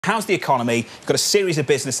How's the economy? You've got a series of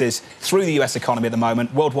businesses through the US economy at the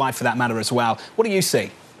moment, worldwide for that matter as well. What do you see?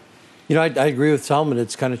 You know, I agree with Solomon.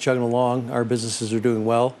 It's kind of chugging along. Our businesses are doing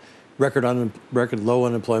well. Record low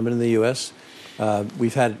unemployment in the U.S.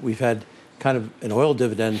 We've had kind of an oil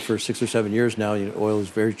dividend for 6 or 7 years now. You know, oil is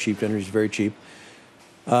very cheap. Energy is very cheap.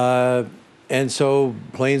 And so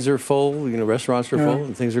planes are full, you know, restaurants are full,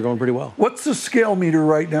 and things are going pretty well. What's the scale meter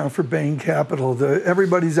right now for Bain Capital?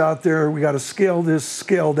 Everybody's out there, we got to scale this,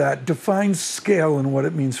 scale that. Define scale and what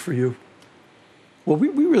it means for you. Well, we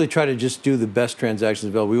really try to just do the best transactions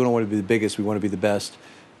available. We don't want to be the biggest, we want to be the best.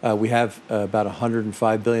 We have about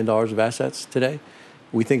 $105 billion of assets today.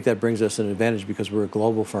 We think that brings us an advantage because we're a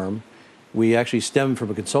global firm. We actually stem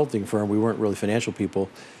from a consulting firm. We weren't really financial people.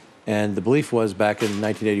 And the belief was back in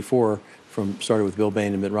 1984, started with Bill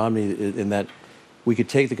Bain and Mitt Romney, in that we could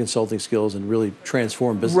take the consulting skills and really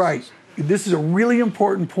transform businesses. Right. This is a really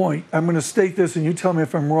important point. I'm going to state this, and you tell me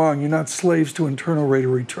if I'm wrong. You're not slaves to internal rate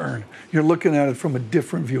of return. You're looking at it from a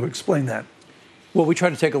different view. Explain that. Well, we try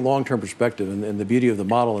to take a long-term perspective, and the beauty of the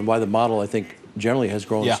model, and why the model, I think, generally has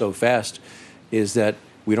grown so fast, is that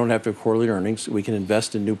we don't have to have quarterly earnings. We can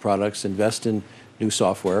invest in new products, invest in new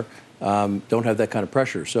software, don't have that kind of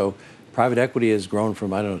pressure. So private equity has grown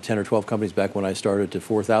from, I don't know, 10 or 12 companies back when I started to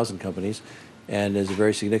 4,000 companies, and is a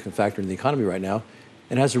very significant factor in the economy right now,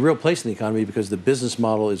 and has a real place in the economy because the business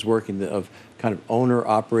model is working of kind of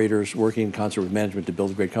owner-operators working in concert with management to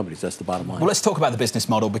build great companies. That's the bottom line. Well, let's talk about the business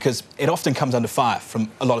model because it often comes under fire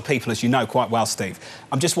from a lot of people, as you know quite well, Steve.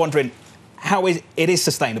 I'm just wondering how it is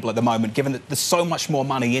sustainable at the moment, given that there's so much more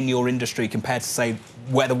money in your industry compared to, say,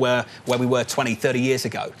 where we were 20, 30 years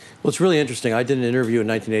ago. Well, it's really interesting. I did an interview in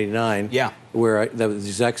 1989 where that was the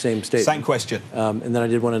exact same statement. Same question. And then I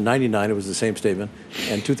did one in 99. It was the same statement.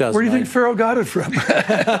 And 2009. Where do you think Ferro got it from?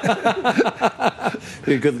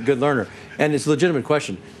 Good learner. And it's a legitimate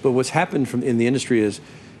question. But what's happened in the industry is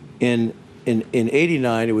in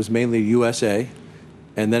 89, it was mainly USA.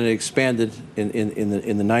 And then it expanded in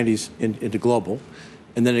the 90s into global.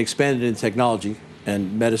 And then it expanded in technology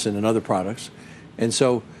and medicine and other products. And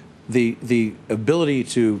so the ability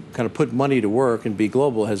to kind of put money to work and be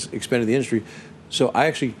global has expanded the industry. So I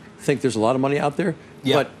actually think there's a lot of money out there,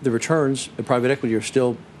 but the returns in private equity are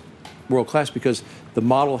still world-class because the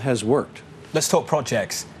model has worked. Let's talk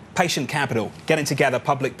projects. Patient capital, getting together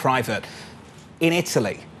public-private. In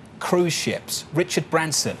Italy, cruise ships, Richard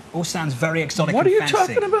Branson, all sounds very exotic and fancy. What are you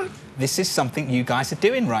talking about? This is something you guys are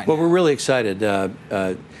doing right now. Well, we're really excited.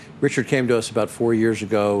 Richard came to us about 4 years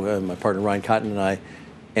ago, my partner Ryan Cotton and I,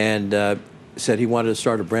 and said he wanted to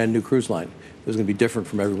start a brand new cruise line. It was going to be different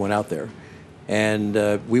from everyone out there. And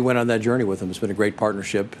we went on that journey with him. It's been a great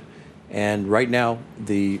partnership. And right now,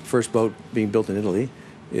 the first boat being built in Italy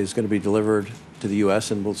is going to be delivered to the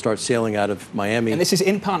U.S. and we'll start sailing out of Miami. And this is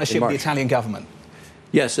in partnership with the Italian government?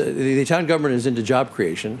 Yes, the Italian government is into job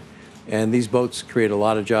creation. And these boats create a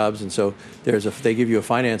lot of jobs, and so they give you a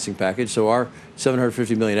financing package. So our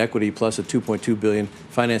 $750 million equity plus a $2.2 billion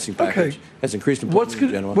financing package has increased employment in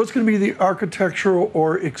general. What's going to be the architectural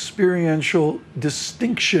or experiential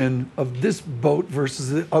distinction of this boat versus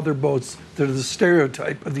the other boats that are the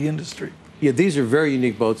stereotype of the industry? Yeah, these are very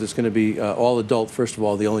unique boats. It's going to be all adult. First of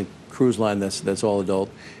all, the only cruise line that's all adult.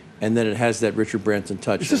 And then it has that Richard Branson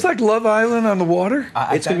touch. Is this like Love Island on the water?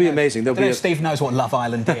 It's going to be amazing. Steve knows what Love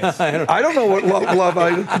Island is. I don't know what Love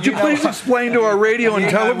Island is. Could you please explain to our radio and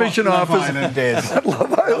television office Love Island is?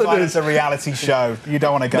 What Love Island is? It's a reality show. You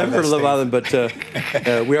don't want to go there, Never heard of Love Steve. Island,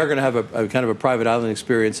 but we are going to have a kind of a private island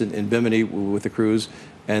experience in Bimini with the cruise.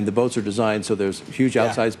 And the boats are designed so there's huge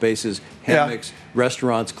outside spaces, hammocks,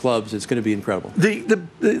 restaurants, clubs. It's going to be incredible. The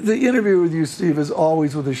interview with you, Steve, is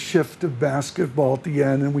always with a shift of basketball at the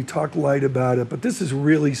end, and we talk light about it. But this is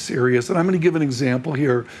really serious, and I'm going to give an example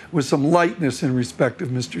here with some lightness in respect of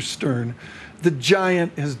Mr. Stern. The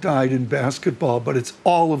giant has died in basketball, but it's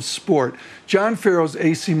all of sport. John Ferro's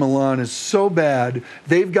AC Milan is so bad,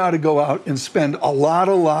 they've got to go out and spend a lot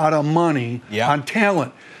of money on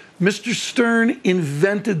talent. Mr. Stern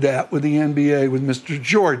invented that with the NBA with Mr.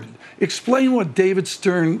 Jordan. Explain what David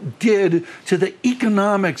Stern did to the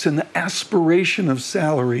economics and the aspiration of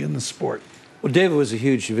salary in the sport. Well, David was a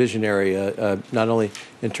huge visionary, not only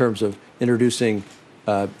in terms of introducing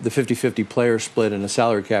the 50-50 player split and a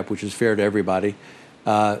salary cap, which is fair to everybody,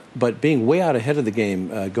 but being way out ahead of the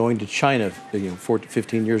game, going to China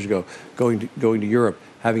 15 years ago, going to Europe,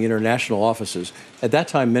 having international offices. At that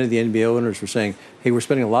time, many of the NBA owners were saying, hey, we're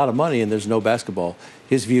spending a lot of money and there's no basketball.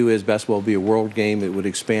 His view is basketball would be a world game, it would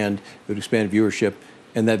expand viewership,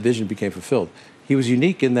 and that vision became fulfilled. He was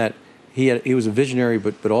unique in that he was a visionary,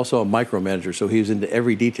 but also a micromanager. So he was into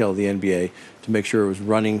every detail of the NBA to make sure it was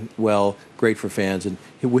running well, great for fans, and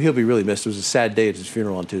he'll be really missed. It was a sad day at his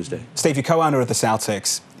funeral on Tuesday. Steve, you're co-owner of the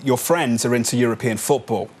Celtics. Your friends are into European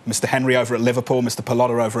football. Mr. Henry over at Liverpool, Mr.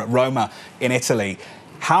 Pallotta over at Roma in Italy.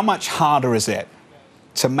 How much harder is it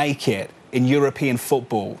to make it in European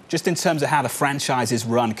football, just in terms of how the franchises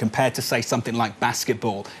run compared to, say, something like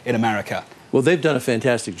basketball in America? Well, they've done a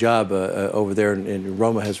fantastic job over there, and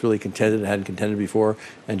Roma has really contended and hadn't contended before,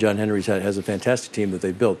 and John Henry has a fantastic team that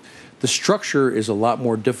they've built. The structure is a lot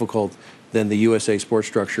more difficult than the USA sports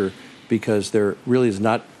structure because there really is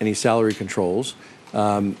not any salary controls,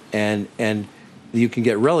 and you can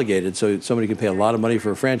get relegated, so somebody can pay a lot of money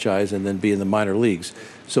for a franchise and then be in the minor leagues.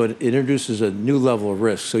 So it introduces a new level of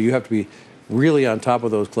risk. So you have to be really on top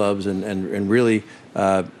of those clubs and really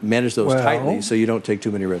manage those tightly so you don't take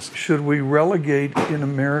too many risks. Should we relegate in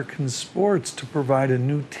American sports to provide a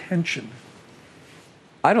new tension?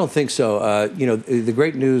 I don't think so. The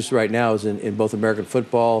great news right now is in both American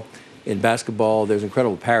football, in basketball, there's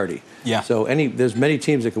incredible parity. Yeah. So there's many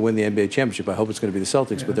teams that can win the NBA championship. I hope it's going to be the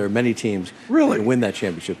Celtics, but there are many teams that can win that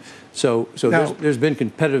championship. So now, there's been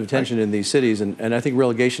competitive tension in these cities, and I think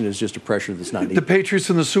relegation is just a pressure that's not needed. The Patriots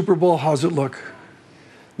in the Super Bowl, how's it look?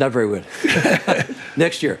 Not very good.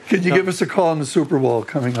 Next year. Can you give us a call in the Super Bowl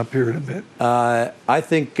coming up here in a bit? I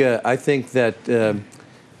think that the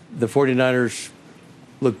 49ers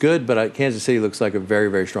look good, but Kansas City looks like a very,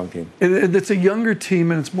 very strong team. And it's a younger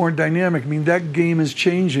team, and it's more dynamic. I mean, that game is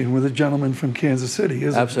changing with a gentleman from Kansas City,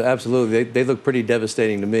 isn't it? Absolutely. They look pretty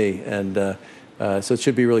devastating to me, and so it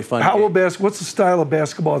should be really fun. What's the style of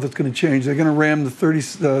basketball that's going to change? They're going to ram the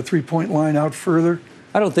 33-point line out further?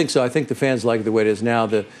 I don't think so. I think the fans like it the way it is now.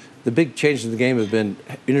 The big changes in the game have been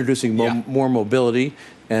introducing more mobility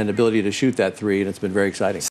and ability to shoot that three, and it's been very exciting.